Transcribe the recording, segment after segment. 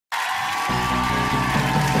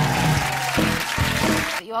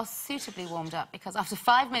you are suitably warmed up, because after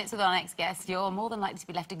 5 minutes with our next guest, you're more than likely to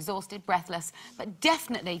be left exhausted, breathless, but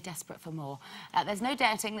definitely desperate for more. There's no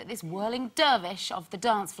doubting that this whirling dervish of the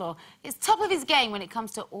dance floor is top of his game when it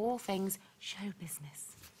comes to all things show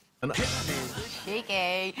business.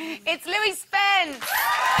 Cheeky. It's Louie Spence!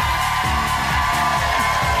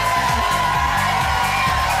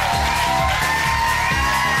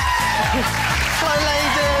 Hello,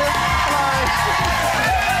 ladies. Hello.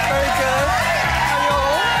 Very good. How are you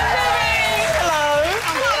all? Hello.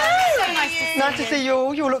 So nice to see you. Nice to see you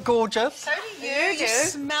all. You all look gorgeous. So do you. You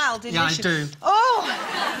smell delicious. Yeah, I do. Oh!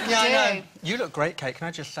 Yeah, I know. You look great, Kate, can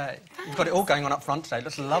I just say? You've got it all going on up front today. It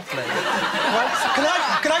looks lovely. Well,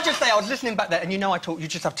 can I just say, I was listening back there, and you know I talk, you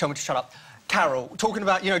just have to tell me to shut up. Carol, talking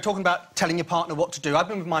about telling your partner what to do. I've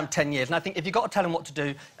been with mine 10 years, and I think if you've got to tell them what to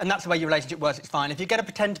do, and that's the way your relationship works, it's fine. If you're going to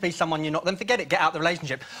pretend to be someone you're not, then forget it, get out of the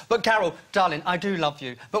relationship. But, Carol, darling, I do love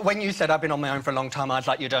you. But when you said I've been on my own for a long time, I was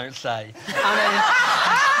like, you don't say. I mean,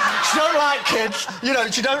 she don't like kids, you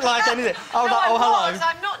know, she don't like anything. I was like, oh, hello.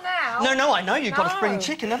 I'm not now. No, I know, you've got a spring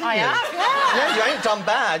chicken, haven't you? I have, yeah. Yeah, you ain't done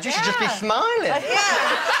bad, you should just be smiling.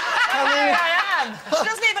 Yeah. I am. She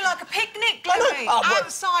doesn't even like a picnic, Louie.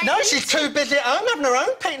 Outside. No, she's too busy at home having her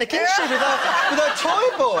own picnic, isn't she, with her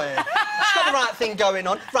toy boy. She's got the right thing going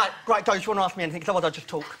on. Right, go, if you want to ask me anything, because otherwise I'll just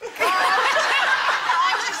talk.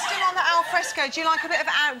 I was just still on the al fresco. Do you like a bit of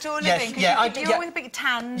outdoor living? Yeah, I do. You're always a bit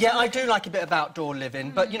tanned. Yeah, I do like a bit of outdoor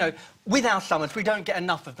living, but, you know, with our summers, we don't get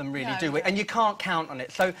enough of them, really, do we? And you can't count on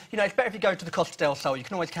it. So, you know, it's better if you go to the Costa del Sol. You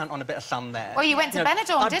can always count on a bit of sun there. Well, you went to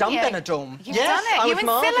Benidorm, didn't you? I've done Benidorm. You've done it. You and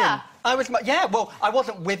Scylla. Yeah, well, I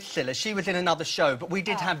wasn't with Scylla. She was in another show, but we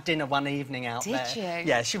did have dinner one evening out there. Did you?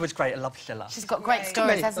 Yeah, she was great. I love Scylla. She's got great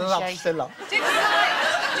stories, hasn't she? Love Scylla. Did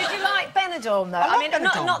you like Benidorm, though? I mean,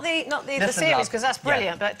 Benidorm. not the series, because that's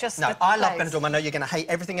brilliant, but just No, the I love place. Benidorm. I know you're going to hate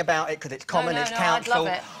everything about it, because it's common, it's council. I'd love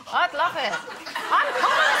it. I'd love it. I'm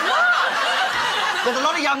common as well. There's a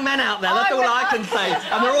lot of young men out there, that's all I can say.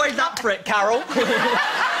 And they're always up for it, Carol.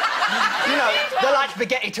 You know, they're like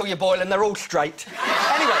spaghetti till you boil and they're all straight.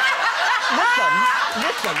 Anyway,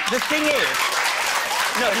 listen, the thing is...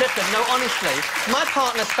 No, honestly, my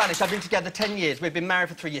partner's Spanish. I've been together 10 years. We've been married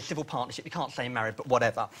for 3 years, civil partnership. You can't say married, but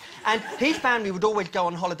whatever. And his family would always go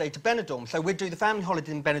on holiday to Benidorm, so we'd do the family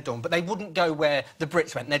holiday in Benidorm, but they wouldn't go where the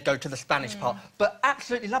Brits went. They'd go to the Spanish part. But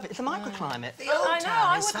absolutely love it. It's a microclimate. I know,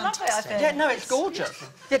 I would love it, I think. Yeah, no, it's gorgeous.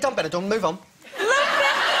 Yeah, done Benidorm. Move on.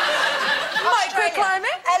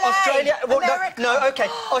 Microclimate? Australia. Well, no, OK.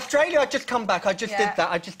 Australia, I just come back. I just did that.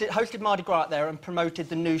 I just hosted Mardi Gras out there and promoted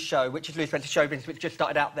the new show, which is Louie Spence's Show Business, which just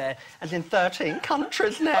started out there, and in 13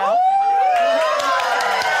 countries now.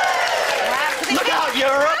 Look out,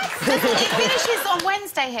 Europe! It finishes on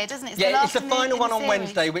Wednesday here, doesn't it? It's the final one on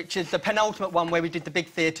Wednesday, which is the penultimate one where we did the big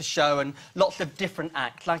theatre show and lots of different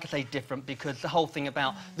acts. Like I say, different, because the whole thing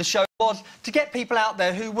about the show was to get people out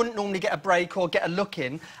there who wouldn't normally get a break or get a look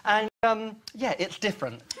in, and, yeah, it's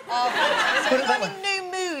different. So you've got any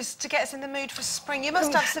new moves to get us in the mood for spring? You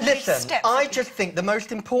must have some big steps. Listen, I just think the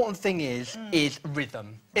most important thing is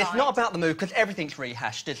rhythm. It's not about the move, because everything's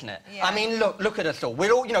rehashed, isn't it? Yeah. I mean, look at us all.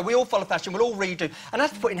 We're all, you know, we all follow fashion, we'll all redo. And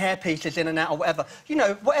as for putting hair pieces in and out or whatever, you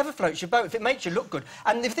know, whatever floats your boat, if it makes you look good.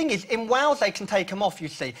 And the thing is, in Wales, they can take them off, you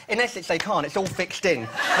see. In Essex, they can't. It's all fixed in.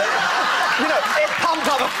 You know, it's pumped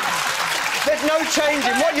up. There's no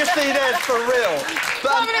changing. What you see there is for real.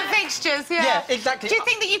 Permanent fixtures, yeah. Yeah, exactly. Do you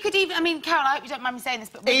think that you could even... I mean, Carol, I hope you don't mind me saying this,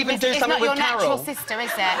 but... Even do something with Carol? It's not your natural sister, is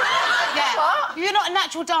it? Yeah. What? You're not a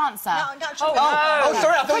natural dancer. Not a natural Oh,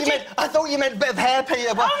 sorry, I thought you meant a bit of hairpiece.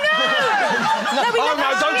 Oh, no! No,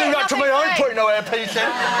 don't do that to me. I ain't putting no hairpiece in.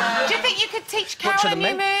 Do you think you could teach Carol a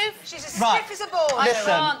new move? She's as stiff as a board.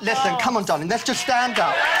 Listen, come on, darling, let's just stand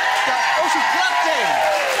up. Oh, she's plugged in.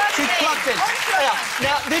 She's plugged in.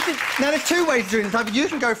 Now, there's two ways of doing this. Either you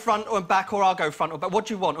can go front or back, or I'll go front or back. What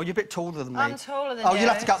do you want? Or you're a bit taller than me. I'm taller than you. Oh, you'll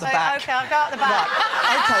have to go at the back. OK, I'll go at the back.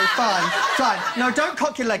 Right. OK, fine. No, don't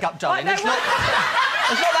cock your leg up, darling. It's not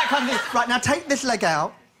that kind of thing. Right, now take this leg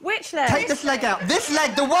out. Which leg? Take this leg out. This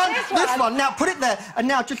leg, this one. Now put it there, and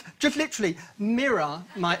now just literally mirror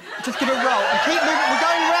my. Just give a roll and keep moving. We're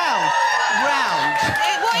going round.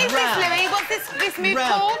 What is this, Louie? What's this move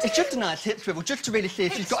called? It's just a nice hip swivel, just to really see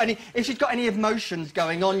if she's got any emotions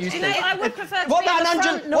going on. You see? I would prefer to What be about on the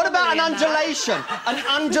front what about an normally in that. undulation? An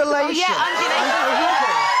undulation. Oh, yeah, undulation.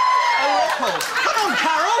 A ripple. Come on,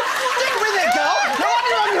 Carol. Stick with it, girl. No wonder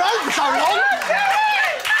you're on your own for so long.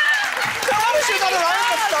 No wonder she's on her own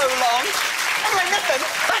for so long. Anyway, listen,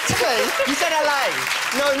 back to me. You said LA.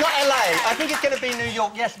 No, not LA. I think it's going to be New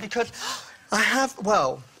York, yes, because I have,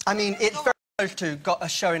 well, I mean, it's very close to got a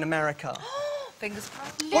show in America. Fingers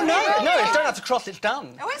crossed. Well, no, you don't have to cross, it's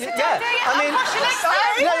done. Oh, is it? Yeah. I mean,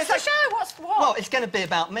 what's the show? What's what? Well, it's going to be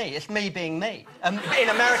about me. It's me being me. In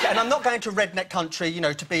America, and I'm not going to redneck country, you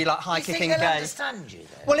know, to be, like, high-kicking gay. You think they'll understand you,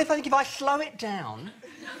 then? Well, if I slow it down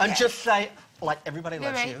and just say, like, everybody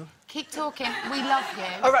loves Louie, you. keep talking. We love you.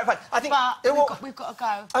 Oh, right, fine. I think... But we've got to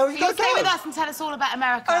go. Oh, we've got to stay go? with us and tell us all about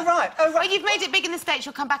America. Oh, right. Well, you've made it big in the States.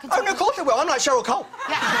 You'll come back and talk. Oh, no, of course I will. I'm like Cheryl Cole.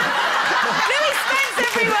 Yeah. Louie Spence,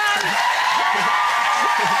 everyone!